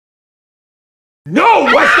No,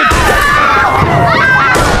 Weston!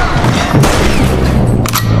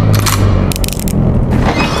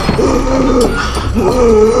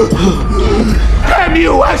 Damn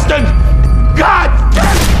you, Weston! God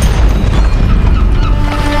damn!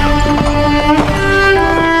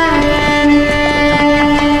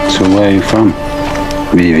 So where are you from?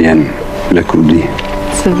 Vivienne Lecoudi.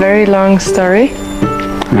 It's a very long story.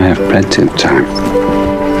 I have plenty of time.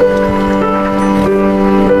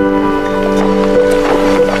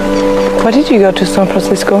 Why did you go to San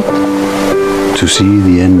Francisco? To see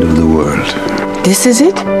the end of the world. This is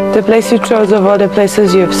it? The place you chose of all the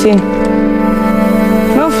places you have seen.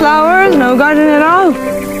 No flowers, no garden at all.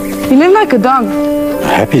 You live like a dog. A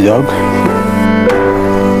happy dog.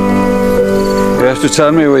 You have to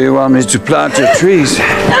tell me where you want me to plant your trees.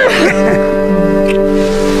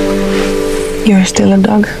 You're still a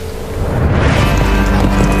dog.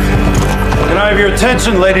 Can I have your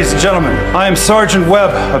attention, ladies and gentlemen? I am Sergeant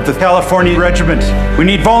Webb of the California Regiment. We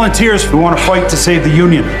need volunteers who want to fight to save the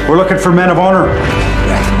Union. We're looking for men of honor.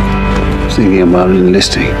 Thinking about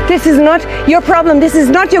enlisting. This is not your problem. This is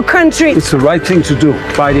not your country. It's the right thing to do,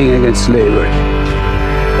 fighting against slavery.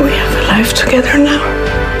 We have a life together now.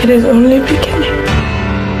 It is only beginning.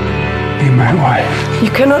 Be my wife. You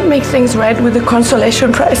cannot make things right with a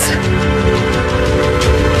consolation prize.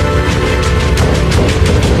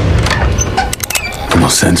 No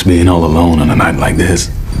sense being all alone on a night like this.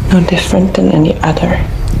 No different than any other.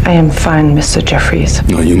 I am fine, Mr. Jeffries.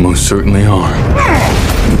 No, you most certainly are.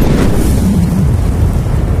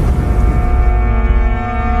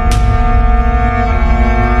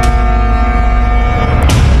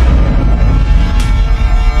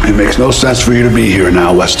 It makes no sense for you to be here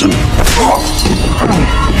now, Weston. Is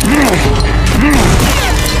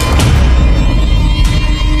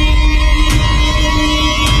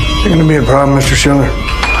there going to be a problem, Mr. Schiller?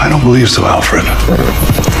 I don't believe so, Alfred.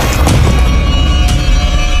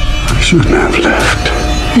 I shouldn't have left.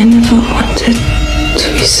 I never wanted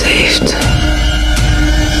to be saved.